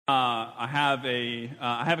I have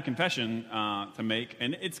a confession to make,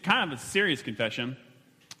 and it's kind of a serious confession.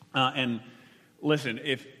 And listen,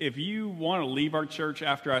 if you want to leave our church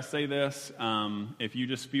after I say this, if you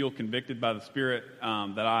just feel convicted by the Spirit that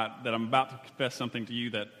I'm about to confess something to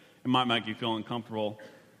you that it might make you feel uncomfortable,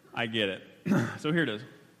 I get it. So here it is.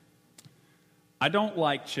 I don't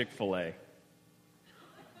like Chick-fil-A.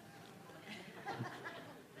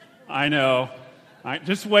 I know.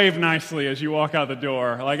 Just wave nicely as you walk out the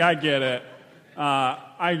door. Like, I get it.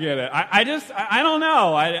 I get it. I don't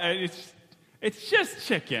know. It's just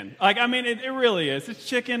chicken. Like, I mean, it really is. It's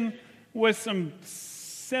chicken with some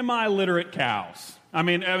semi-literate cows. I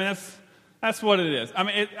mean, that's what it is.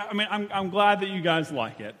 I'm glad that you guys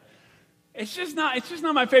like it. It's just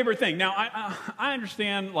not my favorite thing. Now, I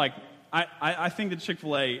understand, like, I think that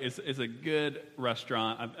Chick-fil-A is a good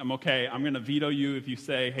restaurant. I'm okay. I'm going to veto you if you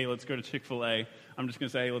say, hey, let's go to Chick-fil-A. I'm just going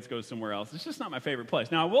to say, hey, let's go somewhere else. It's just not my favorite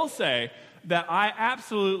place. Now, I will say that I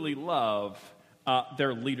absolutely love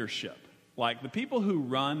their leadership. Like, the people who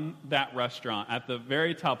run that restaurant at the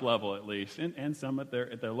very top level, at least, and some at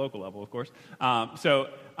their local level, of course.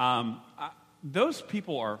 Those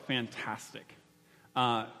people are fantastic.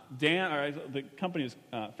 The company is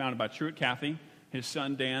founded by Truett Cathy. His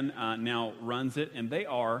son, Dan, now runs it, and they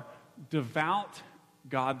are devout,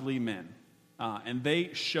 godly men, and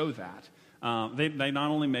they show that. They not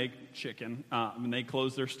only make chicken, and they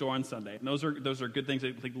close their store on Sunday, and those are good things.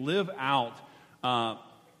 They live out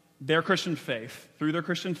their Christian faith through their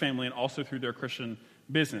Christian family and also through their Christian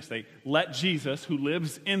business. They let Jesus, who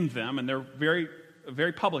lives in them, and they're very,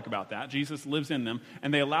 very public about that. Jesus lives in them,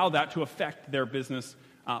 and they allow that to affect their business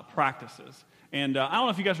practices. And I don't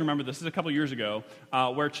know if you guys remember this. This is a couple years ago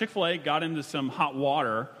where Chick-fil-A got into some hot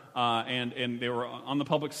water and they were on the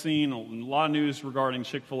public scene. A lot of news regarding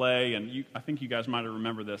Chick-fil-A, and I think you guys might have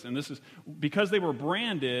remembered this. And this is because they were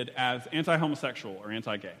branded as anti-homosexual or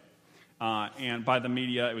anti-gay. And by the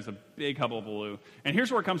media, it was a big hullabaloo. And here's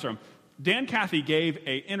where it comes from. Dan Cathy gave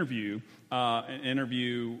an interview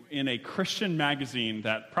in a Christian magazine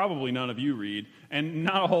that probably none of you read, and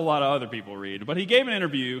not a whole lot of other people read. But he gave an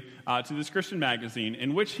interview to this Christian magazine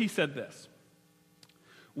in which he said this: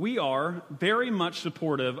 "We are very much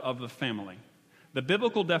supportive of the family, the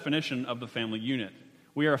biblical definition of the family unit.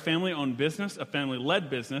 We are a family-owned business, a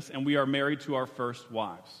family-led business, and we are married to our first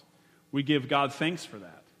wives. We give God thanks for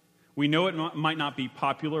that. We know it might not be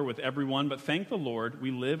popular with everyone, but thank the Lord we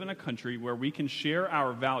live in a country where we can share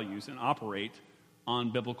our values and operate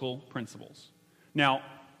on biblical principles." Now,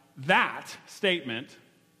 that statement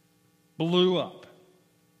blew up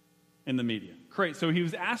in the media. Great. So he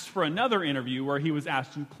was asked for another interview where he was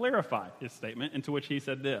asked to clarify his statement, into which he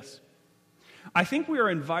said this: "I think we are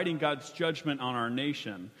inviting God's judgment on our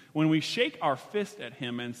nation when we shake our fist at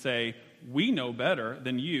him and say, 'We know better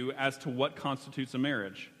than you as to what constitutes a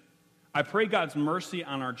marriage.' I pray God's mercy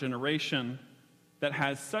on our generation that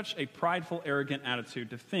has such a prideful, arrogant attitude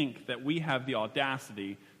to think that we have the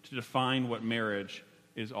audacity to define what marriage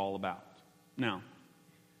is all about." Now,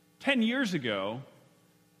 10 years ago,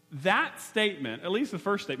 that statement, at least the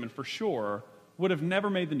first statement for sure, would have never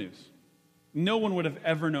made the news. No one would have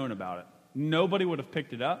ever known about it. Nobody would have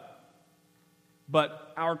picked it up.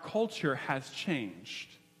 But our culture has changed.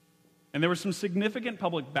 And there was some significant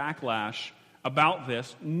public backlash about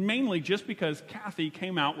this, mainly just because Cathy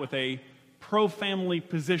came out with a pro-family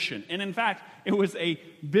position. And in fact, it was a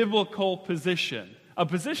biblical position, a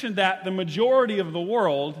position that the majority of the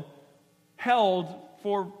world held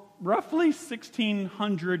for roughly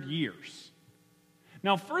 1,600 years.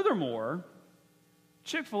 Now, furthermore,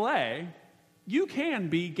 Chick-fil-A, you can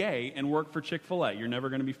be gay and work for Chick-fil-A. You're never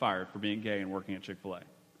going to be fired for being gay and working at Chick-fil-A.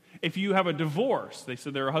 If you have a divorce, they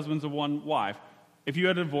said there are husbands of one wife. If you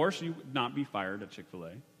had a divorce, you would not be fired at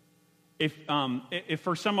Chick-fil-A. If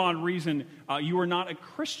for some odd reason you were not a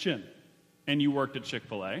Christian and you worked at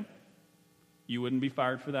Chick-fil-A, you wouldn't be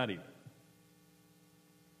fired for that either.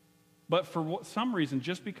 But for some reason,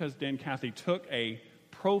 just because Dan Cathy took a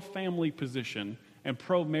pro-family position and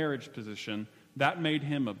pro-marriage position, that made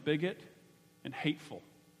him a bigot and hateful.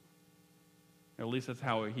 Or at least that's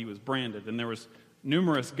how he was branded. And there was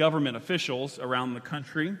numerous government officials around the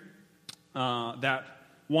country that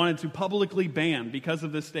wanted to publicly ban, because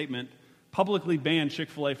of this statement, publicly ban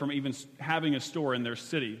Chick-fil-A from even having a store in their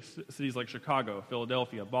cities. Cities like Chicago,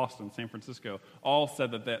 Philadelphia, Boston, San Francisco, all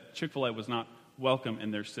said that Chick-fil-A was not welcome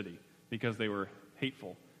in their city because they were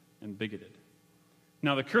hateful and bigoted.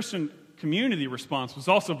 Now, the Christian community response was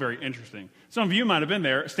also very interesting. Some of you might have been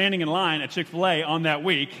there, standing in line at Chick-fil-A on that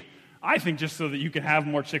week, I think just so that you could have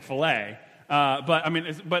more Chick-fil-A.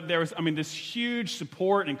 But there was, this huge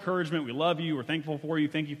support and encouragement. We love you. We're thankful for you.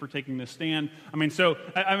 Thank you for taking this stand.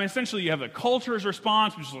 Essentially you have the culture's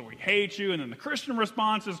response, which is we hate you, and then the Christian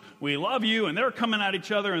response is we love you, and they're coming at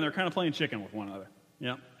each other, and they're kind of playing chicken with one another.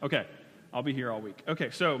 Yeah, okay. I'll be here all week. Okay,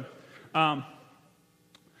 so why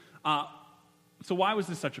was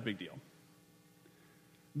this such a big deal?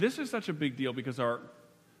 This is such a big deal because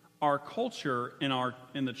our culture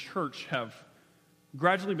in the church have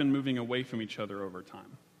gradually been moving away from each other over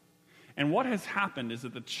time. And what has happened is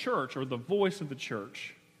that the church, or the voice of the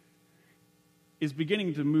church, is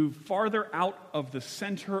beginning to move farther out of the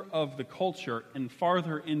center of the culture and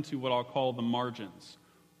farther into what I'll call the margins,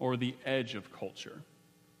 or the edge of culture.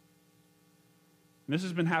 And this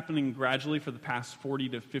has been happening gradually for the past 40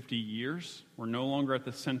 to 50 years. We're no longer at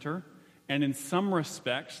the center. And in some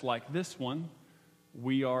respects, like this one,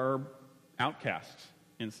 we are outcasts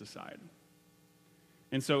in society.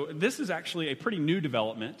 And so this is actually a pretty new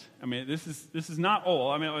development. This is not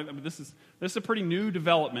old. This is a pretty new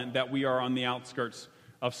development that we are on the outskirts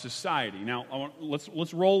of society. Now,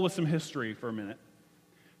 let's roll with some history for a minute.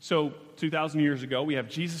 So 2,000 years ago, we have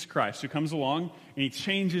Jesus Christ who comes along and he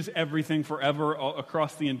changes everything forever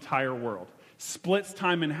across the entire world. Splits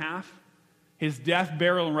time in half. His death,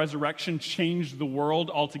 burial, and resurrection changed the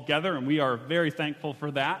world altogether, and we are very thankful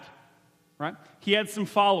for that. Right? He had some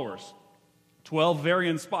followers, 12 very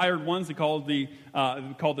inspired ones. He called the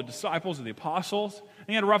disciples or the apostles. And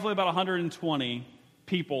he had roughly about 120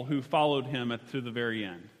 people who followed him to the very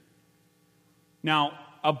end. Now,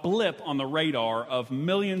 a blip on the radar of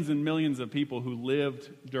millions and millions of people who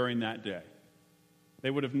lived during that day.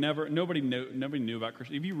 They would have nobody knew about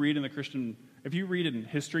Christianity. If you read in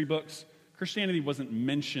history books, Christianity wasn't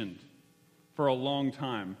mentioned for a long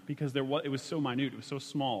time because it was so minute, it was so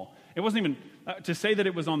small. It wasn't even, to say that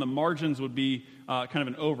it was on the margins would be kind of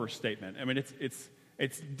an overstatement.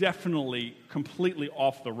 It's definitely completely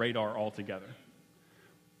off the radar altogether.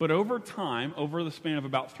 But over time, over the span of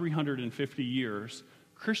about 350 years,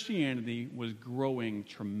 Christianity was growing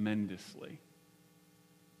tremendously.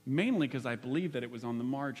 Mainly because I believe that it was on the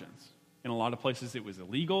margins. In a lot of places it was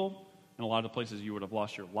illegal. In a lot of places you would have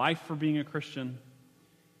lost your life for being a Christian.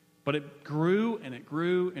 But it grew and it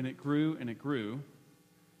grew and it grew and it grew.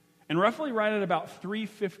 And roughly right at about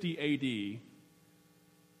 350 AD,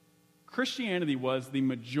 Christianity was the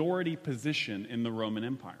majority position in the Roman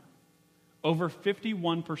Empire. Over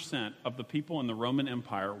 51% of the people in the Roman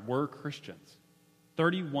Empire were Christians.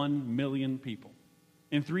 31 million people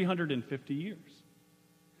in 350 years.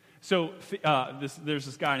 So there's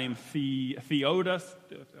this guy named Theodosius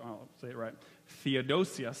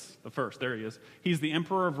the First. There he is. He's the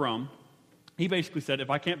emperor of Rome. He basically said, if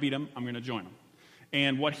I can't beat him, I'm going to join him.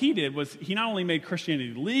 And what he did was he not only made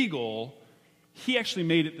Christianity legal, he actually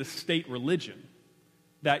made it the state religion.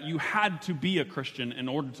 That you had to be a Christian in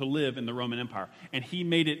order to live in the Roman Empire. And he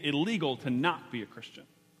made it illegal to not be a Christian.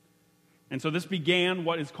 And so this began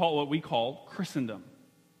what we call Christendom,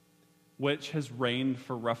 which has reigned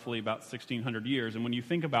for roughly about 1,600 years. And when you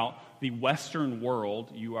think about the Western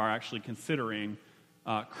world, you are actually considering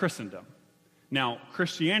Christendom. Now,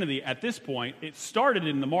 Christianity, at this point, it started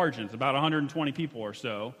in the margins, about 120 people or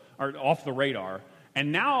so, are off the radar.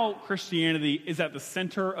 And now Christianity is at the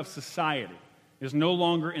center of society. It is no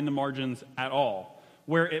longer in the margins at all.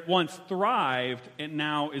 Where it once thrived, it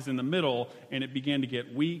now is in the middle, and it began to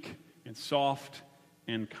get weak and soft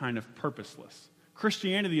and kind of purposeless.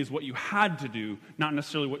 Christianity is what you had to do, not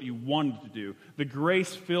necessarily what you wanted to do. The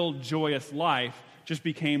grace-filled, joyous life just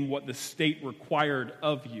became what the state required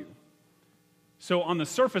of you. So on the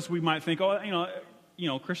surface, we might think,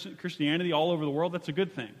 Christianity all over the world, that's a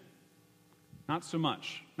good thing. Not so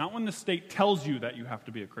much. Not when the state tells you that you have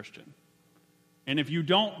to be a Christian. And if you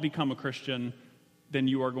don't become a Christian, then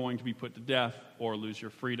you are going to be put to death or lose your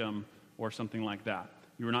freedom or something like that.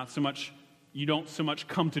 You don't so much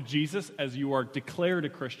come to Jesus as you are declared a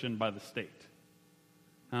Christian by the state.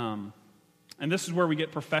 And this is where we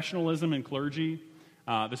get professionalism in cleargy.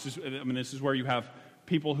 This is where you have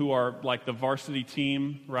people who are like the varsity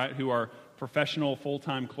team, right? Who are professional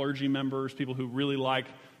full-time clergy members, people who really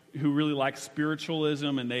like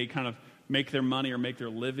spiritualism, and they kind of make their money or make their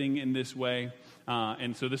living in this way.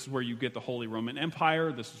 And so this is where you get the Holy Roman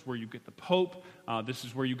Empire. This is where you get the Pope. This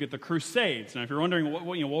is where you get the Crusades. Now, if you're wondering what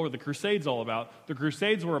were the Crusades all about, the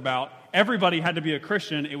Crusades were about everybody had to be a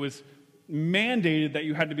Christian. It was mandated that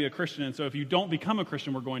you had to be a Christian. And so if you don't become a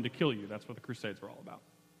Christian, we're going to kill you. That's what the Crusades were all about.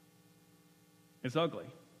 It's ugly.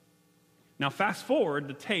 Now, fast forward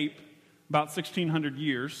the tape about 1,600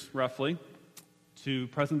 years, roughly, to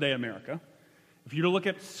present-day America. If you were to look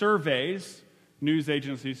at surveys news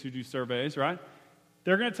agencies who do surveys, right?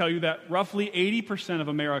 They're going to tell you that roughly 80% of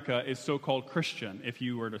America is so-called Christian if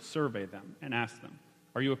you were to survey them and ask them,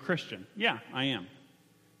 are you a Christian? Yeah, I am.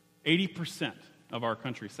 80% of our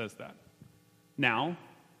country says that. Now,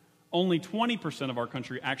 only 20% of our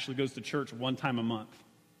country actually goes to church one time a month.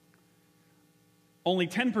 Only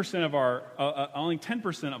 10% of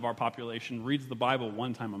our population reads the Bible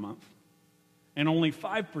one time a month. And only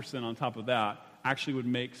 5% on top of that actually would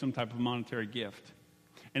make some type of monetary gift.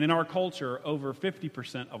 And in our culture, over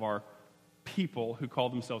 50% of our people who call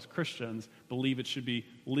themselves Christians believe it should be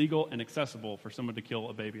legal and accessible for someone to kill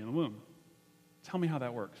a baby in the womb. Tell me how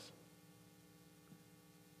that works.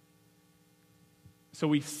 So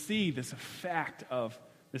we see this effect of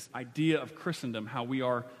this idea of Christendom, how we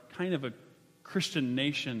are kind of a Christian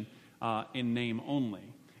nation in name only.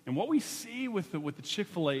 And what we see with the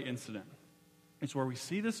Chick-fil-A incident is where we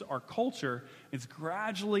see this, our culture is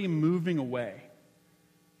gradually moving away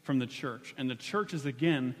from the church. And the church is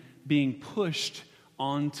again being pushed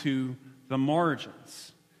onto the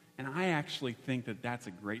margins. And I actually think that that's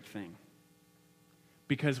a great thing.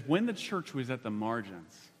 Because when the church was at the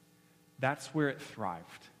margins, that's where it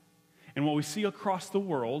thrived. And what we see across the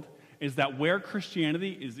world is that where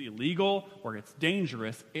Christianity is illegal, where it's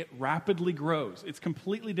dangerous, it rapidly grows. It's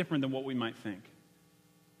completely different than what we might think.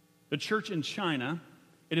 The church in China,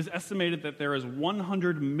 it is estimated that there is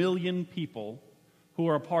 100 million people who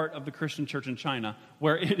are a part of the Christian church in China,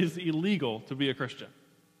 where it is illegal to be a Christian.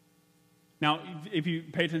 Now, if you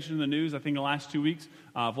pay attention to the news, I think in the last 2 weeks,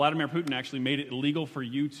 Vladimir Putin actually made it illegal for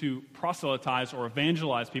you to proselytize or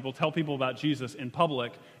evangelize people, tell people about Jesus in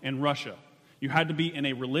public in Russia. You had to be in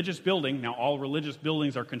a religious building. Now, all religious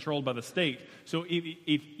buildings are controlled by the state. So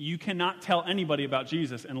if you cannot tell anybody about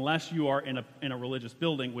Jesus unless you are in a religious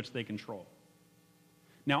building, which they control.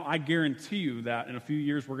 Now, I guarantee you that in a few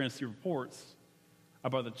years, we're going to see reports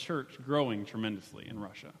about the church growing tremendously in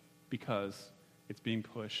Russia because it's being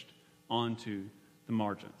pushed onto the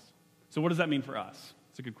margins. So what does that mean for us?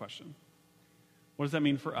 It's a good question. What does that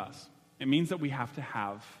mean for us? It means that we have to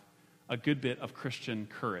have a good bit of Christian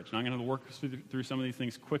courage. And I'm going to work through some of these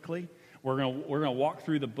things quickly. We're going to walk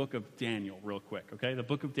through the book of Daniel real quick, okay? The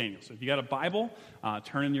book of Daniel. So if you got a Bible,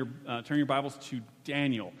 turn your Bibles to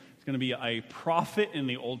Daniel. It's going to be a prophet in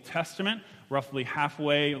the Old Testament, roughly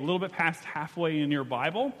halfway, a little bit past halfway in your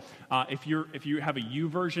Bible. If you have a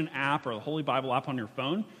YouVersion app or the Holy Bible app on your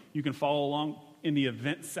phone, you can follow along in the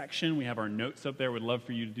event section. We have our notes up there. We'd love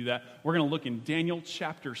for you to do that. We're going to look in Daniel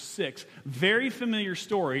chapter 6. Very familiar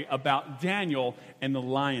story about Daniel and the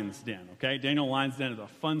lion's den, okay? Daniel lion's den is a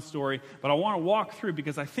fun story, but I want to walk through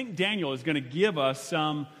because I think Daniel is going to give us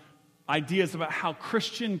some ideas about how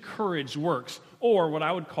Christian courage works, or what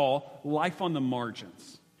I would call life on the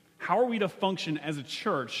margins. How are we to function as a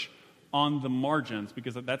church on the margins?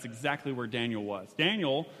 Because that's exactly where Daniel was.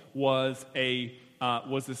 Daniel was a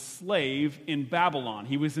slave in Babylon.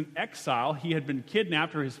 He was in exile. He had been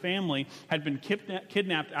kidnapped, or his family had been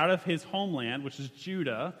kidnapped out of his homeland, which is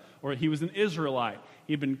Judah, or he was an Israelite.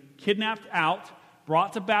 He had been kidnapped out,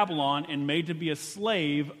 brought to Babylon, and made to be a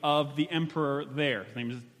slave of the emperor there. His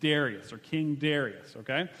name is Darius, or King Darius,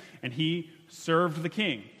 okay? And he served the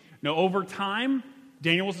king. Now, over time,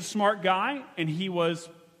 Daniel was a smart guy, and he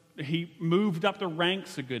moved up the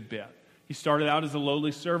ranks a good bit. He started out as a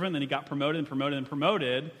lowly servant, then he got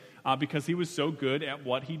promoted because he was so good at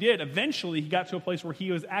what he did. Eventually, he got to a place where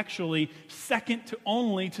he was actually second to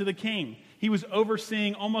only to the king. He was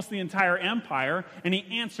overseeing almost the entire empire, and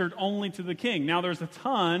he answered only to the king. Now, there's a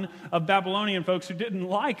ton of Babylonian folks who didn't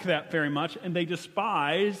like that very much, and they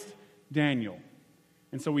despised Daniel.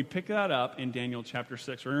 And so we pick that up in Daniel chapter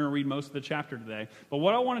 6. We're going to read most of the chapter today. But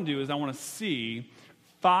what I want to do is I want to see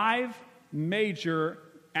 5 major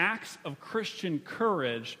acts of Christian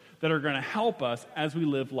courage that are going to help us as we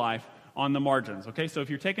live life on the margins. Okay, so if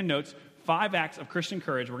you're taking notes, 5 acts of Christian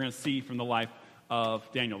courage we're going to see from the life of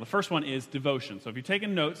Daniel. The first one is devotion. So if you're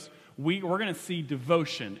taking notes, we're going to see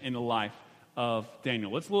devotion in the life of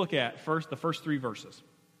Daniel. Let's look at the first 3 verses.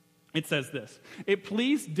 It says this: It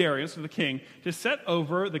pleased Darius, or the king, to set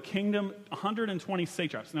over the kingdom 120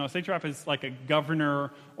 satraps. Now, a satrap is like a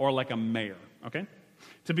governor or like a mayor, okay?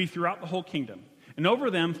 To be throughout the whole kingdom. And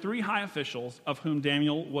over them 3 high officials, of whom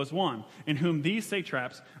Daniel was one, in whom these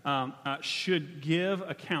satraps should give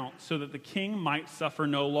account, so that the king might suffer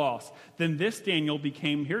no loss. Then this Daniel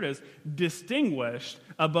became, here it is, distinguished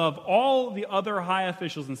above all the other high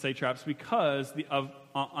officials and satraps, because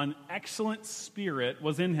an excellent spirit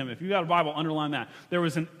was in him. If you got a Bible, underline that. There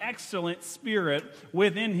was an excellent spirit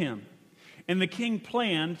within him. And the king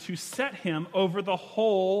planned to set him over the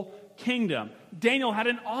whole kingdom. Daniel had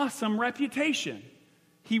an awesome reputation.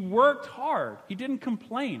 He worked hard. He didn't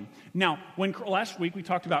complain. Now, last week we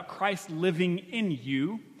talked about Christ living in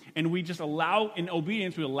you, and we just allow, in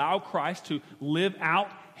obedience, we allow Christ to live out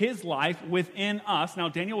his life within us. Now,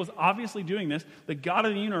 Daniel was obviously doing this. The God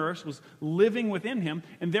of the universe was living within him,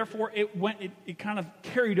 and therefore it kind of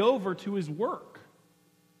carried over to his work.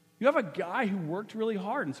 You have a guy who worked really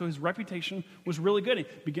hard, and so his reputation was really good.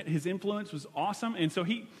 His influence was awesome, and so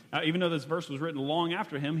he, even though this verse was written long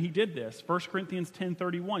after him, he did this. 1 Corinthians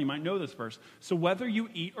 10:31, you might know this verse. So whether you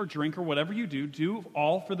eat or drink or whatever you do, do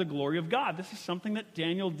all for the glory of God. This is something that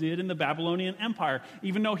Daniel did in the Babylonian Empire.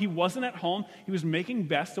 Even though he wasn't at home, he was making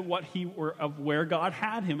best of of where God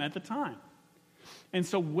had him at the time. And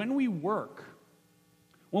so when we work,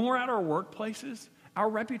 when we're at our workplaces,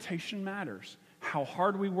 our reputation matters. How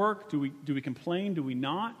hard we work, do we complain, do we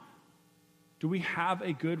not? Do we have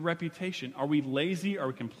a good reputation? Are we lazy? Are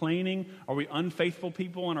we complaining? Are we unfaithful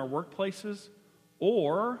people in our workplaces?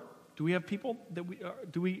 Or do we have people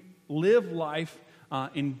that do we live life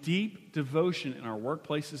in deep devotion in our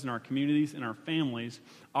workplaces, in our communities, in our families?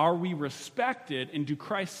 Are we respected, and do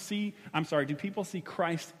people see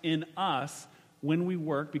Christ in us when we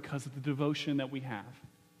work because of the devotion that we have?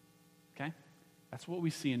 Okay? That's what we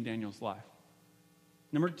see in Daniel's life.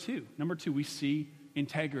 Number two, we see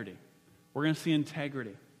integrity. We're going to see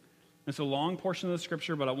integrity. It's a long portion of the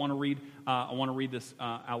scripture, but I want to read this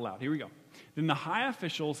out loud. Here we go. Then the high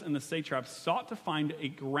officials and the satraps sought to find a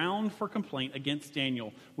ground for complaint against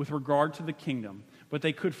Daniel with regard to the kingdom, but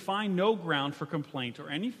they could find no ground for complaint or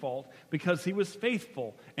any fault because he was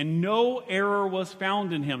faithful and no error was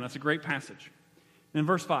found in him. That's a great passage. And in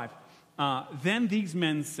verse 5, then these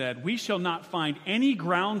men said, we shall not find any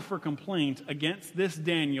ground for complaint against this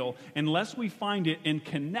Daniel unless we find it in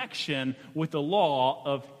connection with the law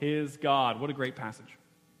of his God. What a great passage.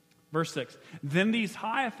 Verse 6, then these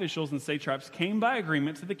high officials and satraps came by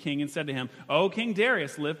agreement to the king and said to him, O King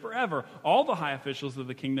Darius, live forever. All the high officials of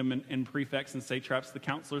the kingdom and prefects and satraps, the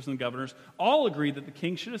counselors and governors, all agreed that the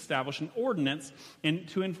king should establish an ordinance and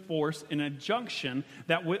to enforce an injunction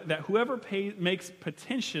that whoever makes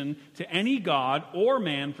petition to any god or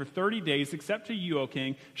man for 30 days, except to you, O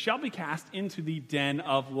king, shall be cast into the den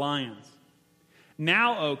of lions.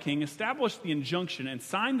 Now, O king, establish the injunction and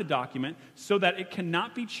sign the document so that it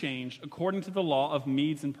cannot be changed according to the law of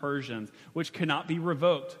Medes and Persians, which cannot be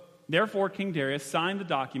revoked. Therefore, King Darius signed the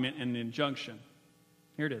document and the injunction.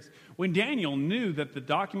 Here it is. When Daniel knew that the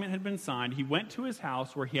document had been signed, he went to his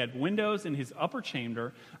house where he had windows in his upper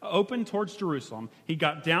chamber open towards Jerusalem. He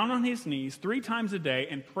got down on his knees 3 times a day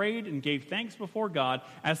and prayed and gave thanks before God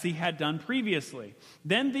as he had done previously.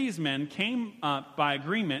 Then these men came by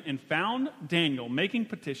agreement and found Daniel making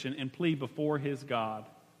petition and plea before his God.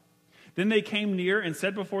 Then they came near and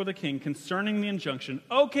said before the king concerning the injunction,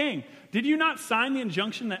 O king, did you not sign the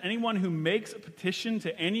injunction that anyone who makes a petition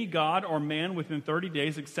to any god or man within 30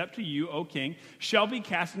 days, except to you, O king, shall be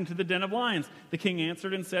cast into the den of lions? The king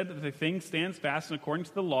answered and said that the thing stands fast and according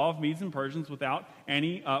to the law of Medes and Persians without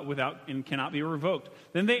and cannot be revoked.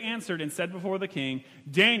 Then they answered and said before the king,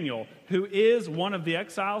 Daniel, who is one of the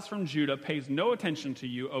exiles from Judah, pays no attention to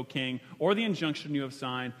you, O king, or the injunction you have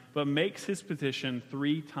signed, but makes his petition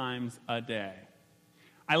 3 times a day.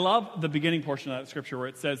 I love the beginning portion of that scripture where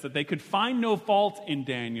it says that they could find no fault in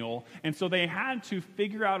Daniel, and so they had to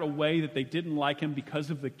figure out a way that they didn't like him because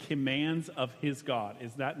of the commands of his God.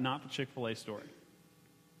 Is that not the Chick-fil-A story?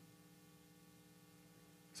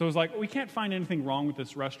 So it's like, we can't find anything wrong with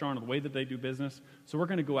this restaurant or the way that they do business, so we're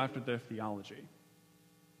going to go after their theology,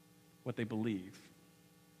 what they believe.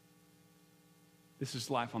 This is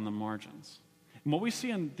life on the margins. And what we see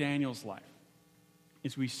in Daniel's life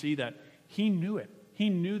is we see that he knew it. He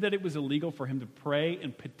knew that it was illegal for him to pray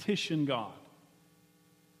and petition God.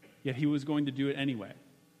 Yet he was going to do it anyway.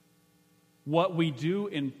 What we do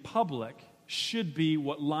in public should be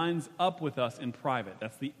what lines up with us in private.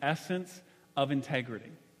 That's the essence of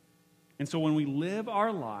integrity. And so when we live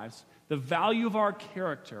our lives, the value of our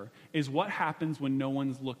character is what happens when no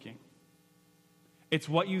one's looking. It's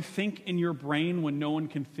what you think in your brain when no one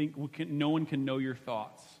can know your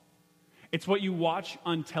thoughts. It's what you watch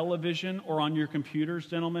on television or on your computers,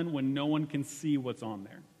 gentlemen, when no one can see what's on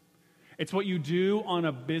there. It's what you do on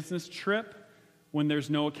a business trip when there's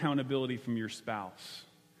no accountability from your spouse.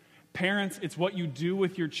 Parents, it's what you do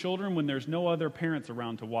with your children when there's no other parents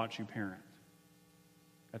around to watch you parent.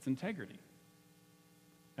 That's integrity.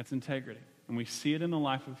 That's integrity. And we see it in the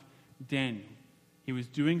life of Daniel. He was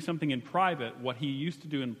doing something in private, what he used to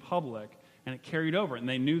do in public, and it carried over. And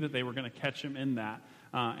they knew that they were going to catch him in that.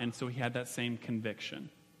 And so he had that same conviction.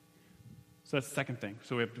 So that's the second thing.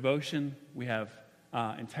 So we have devotion, we have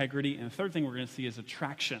integrity, and the third thing we're going to see is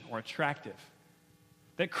attraction or attractive.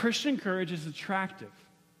 That Christian courage is attractive.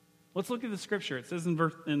 Let's look at the scripture. It says in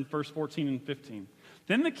verse 14 and 15.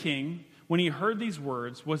 Then the king, when he heard these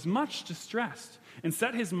words, was much distressed and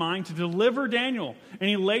set his mind to deliver Daniel. And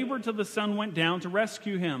he labored till the sun went down to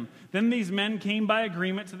rescue him. Then these men came by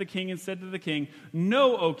agreement to the king and said to the king,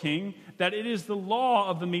 Know, O king, that it is the law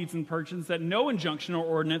of the Medes and Persians that no injunction or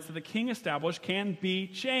ordinance that the king established can be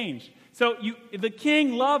changed. So the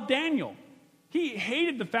king loved Daniel. He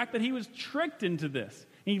hated the fact that he was tricked into this.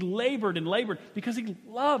 He labored and labored because he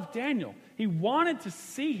loved Daniel. He wanted to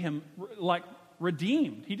see him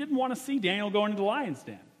redeemed. He didn't want to see Daniel go into the lion's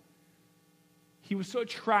den. He was so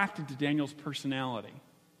attracted to Daniel's personality,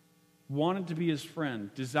 wanted to be his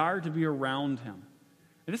friend, desired to be around him.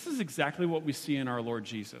 And this is exactly what we see in our Lord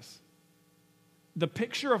Jesus. The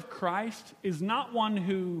picture of Christ is not one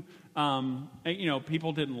who,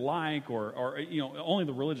 people didn't like, or only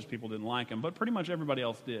the religious people didn't like him, but pretty much everybody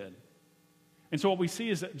else did. And so what we see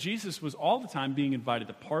is that Jesus was all the time being invited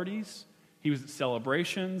to parties. He was at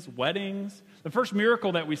celebrations, weddings. The first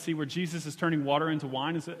miracle that we see where Jesus is turning water into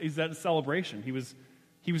wine is at a celebration. He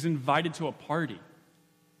was invited to a party.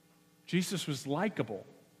 Jesus was likable.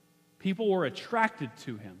 People were attracted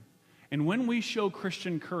to him. And when we show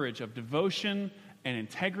Christian courage of devotion and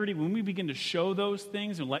integrity, when we begin to show those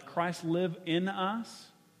things and let Christ live in us,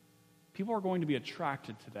 people are going to be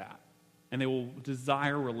attracted to that. And they will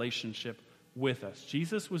desire relationship with us.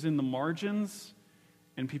 Jesus was in the margins,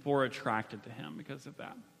 and people were attracted to him because of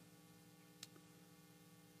that.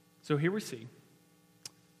 So here we see,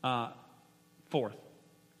 fourth,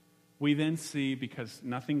 we then see, because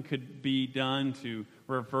nothing could be done to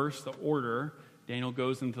reverse the order, Daniel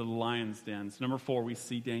goes into the lion's den. So number 4, we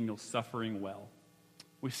see Daniel suffering well.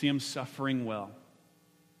 We see him suffering well.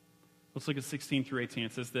 Let's look at 16 through 18.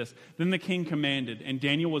 It says this, Then the king commanded, and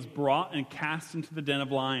Daniel was brought and cast into the den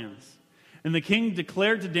of lions. And the king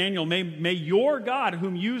declared to Daniel, May your God,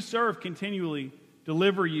 whom you serve, continually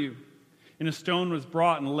deliver you. And a stone was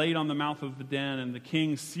brought and laid on the mouth of the den, and the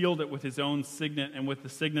king sealed it with his own signet and with the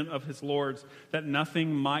signet of his lords, that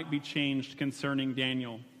nothing might be changed concerning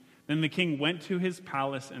Daniel. Then the king went to his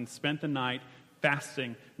palace and spent the night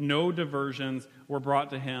fasting. No diversions were brought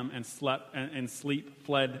to him, and sleep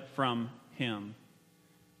fled from him.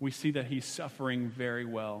 We see that he's suffering very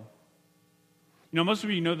well. Most of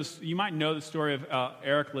you know this. You might know the story of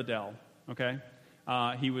Eric Liddell. Okay,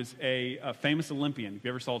 he was a famous Olympian. If you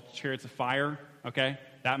ever saw Chariots of Fire, okay,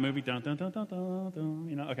 that movie, dun dun dun dun dun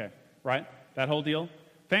dun. Okay, right, that whole deal.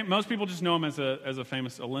 Most people just know him as a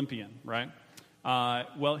famous Olympian, right?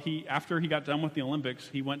 After he got done with the Olympics,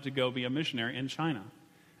 he went to go be a missionary in China,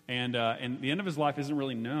 and the end of his life isn't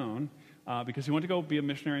really known because he went to go be a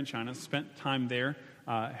missionary in China. Spent time there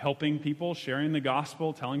helping people, sharing the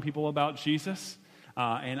gospel, telling people about Jesus.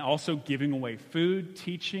 And also giving away food,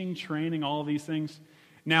 teaching, training, all of these things.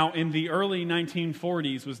 Now, in the early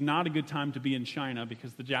 1940s was not a good time to be in China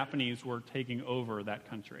because the Japanese were taking over that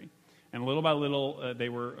country. And little by little, they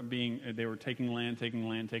were taking land,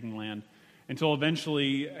 until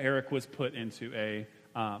eventually Eric was put into a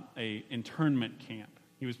internment camp.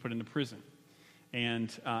 He was put into prison. And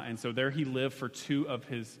so there he lived for 2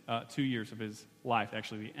 years of his life,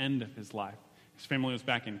 actually the end of his life. His family was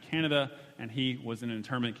back in Canada, and he was in an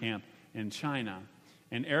internment camp in China.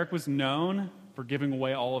 And Eric was known for giving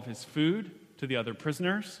away all of his food to the other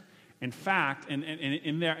prisoners. In fact,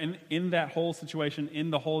 in that whole situation, in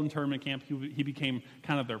the whole internment camp, he became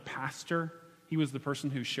kind of their pastor. He was the person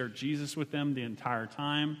who shared Jesus with them the entire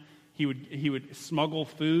time. He would smuggle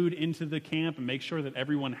food into the camp and make sure that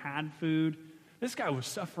everyone had food. This guy was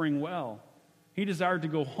suffering well. He desired to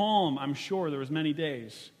go home, I'm sure there was many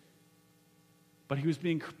days. But he was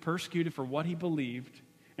being persecuted for what he believed.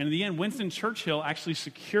 And in the end, Winston Churchill actually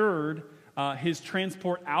secured his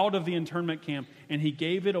transport out of the internment camp, and he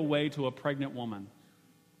gave it away to a pregnant woman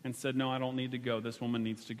and said, No, I don't need to go. This woman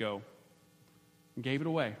needs to go. And gave it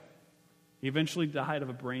away. He eventually died of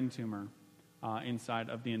a brain tumor inside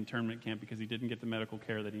of the internment camp because he didn't get the medical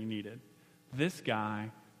care that he needed. This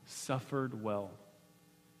guy suffered well.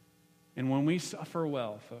 And when we suffer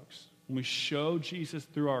well, folks, when we show Jesus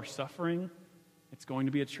through our suffering, it's going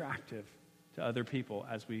to be attractive to other people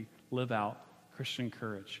as we live out Christian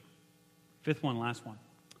courage. 5th one, last one.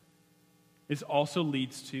 It also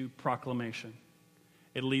leads to proclamation.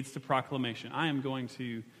 It leads to proclamation. I am going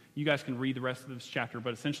to You guys can read the rest of this chapter,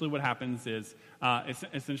 but essentially what happens is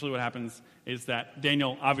that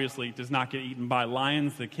Daniel obviously does not get eaten by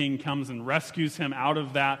lions. The king comes and rescues him out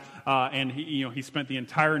of that, and he spent the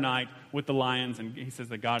entire night with the lions, and he says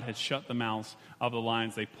that God had shut the mouths of the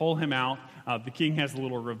lions. They pull him out. The king has a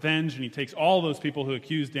little revenge, and he takes all those people who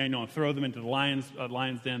accused Daniel and throw them into the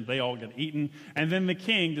lion's den. They all get eaten. And then the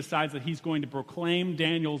king decides that he's going to proclaim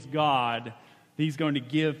Daniel's God. He's going to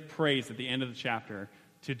give praise at the end of the chapter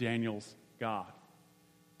to Daniel's God.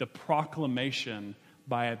 The proclamation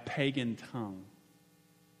by a pagan tongue.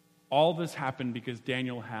 All this happened because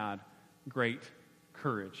Daniel had great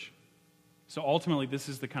courage. So ultimately, this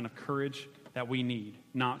is the kind of courage that we need,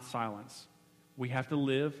 not silence. We have to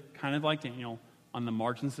live kind of like Daniel on the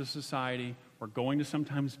margins of society. We're going to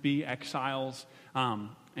sometimes be exiles.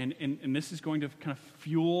 And this is going to kind of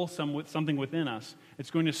fuel something within us.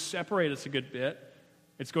 It's going to separate us a good bit.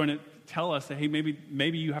 It's going to tell us that, hey,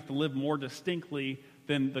 maybe you have to live more distinctly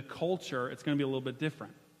than the culture. It's going to be a little bit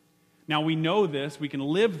different. Now, we know this. We can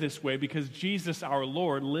live this way because Jesus, our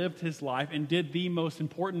Lord, lived his life and did the most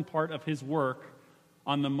important part of his work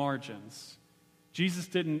on the margins. Jesus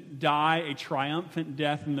didn't die a triumphant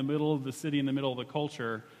death in the middle of the city, in the middle of the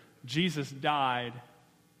culture. Jesus died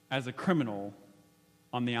as a criminal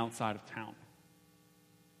on the outside of town.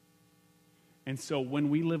 And so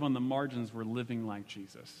when we live on the margins, we're living like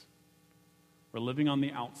Jesus. We're living on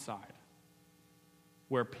the outside,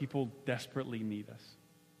 where people desperately need us,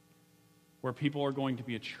 where people are going to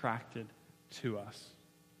be attracted to us.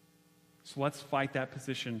 So let's fight that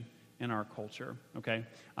position in our culture, okay?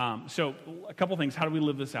 So a couple things. How do we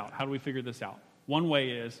live this out? How do we figure this out? One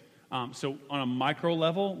way is, so on a micro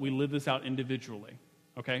level, we live this out individually.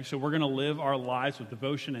 Okay, so we're going to live our lives with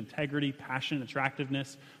devotion, integrity, passion,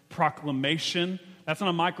 attractiveness, proclamation. That's on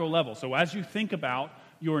a micro level. So as you think about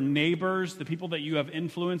your neighbors, the people that you have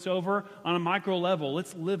influence over, on a micro level,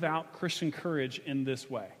 let's live out Christian courage in this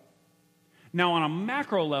way. Now, on a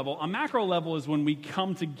macro level is when we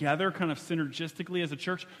come together kind of synergistically as a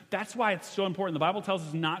church. That's why it's so important. The Bible tells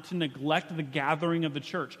us not to neglect the gathering of the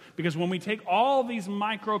church. Because when we take all these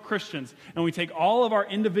micro Christians and we take all of our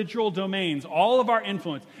individual domains, all of our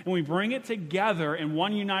influence, and we bring it together in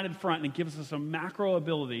one united front, and it gives us a macro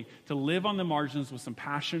ability to live on the margins with some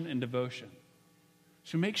passion and devotion.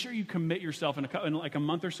 So make sure you commit yourself. In like a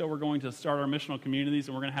month or so, we're going to start our missional communities,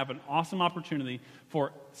 and we're going to have an awesome opportunity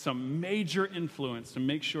for some major influence to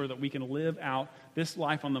make sure that we can live out this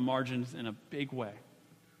life on the margins in a big way.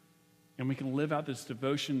 And we can live out this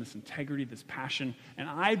devotion, this integrity, this passion. And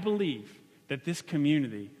I believe that this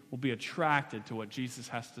community will be attracted to what Jesus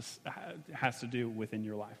has to do within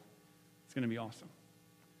your life. It's going to be awesome.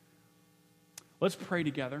 Let's pray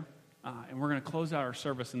together, and we're going to close out our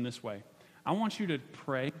service in this way. I want you to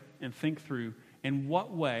pray and think through in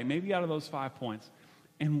what way, maybe out of those 5 points,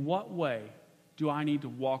 in what way do I need to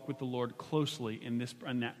walk with the Lord closely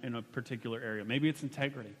in a particular area? Maybe it's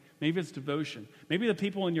integrity. Maybe it's devotion. Maybe the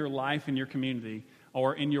people in your life, in your community,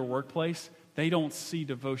 or in your workplace, they don't see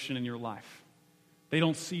devotion in your life. They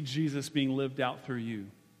don't see Jesus being lived out through you.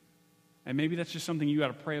 And maybe that's just something you got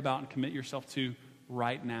to pray about and commit yourself to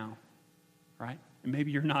right now, right? And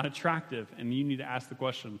maybe you're not attractive, and you need to ask the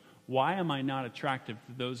question, why am I not attractive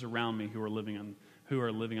to those around me who are living on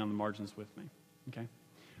the margins with me? Okay?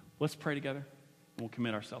 Let's pray together, and we'll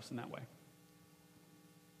commit ourselves in that way.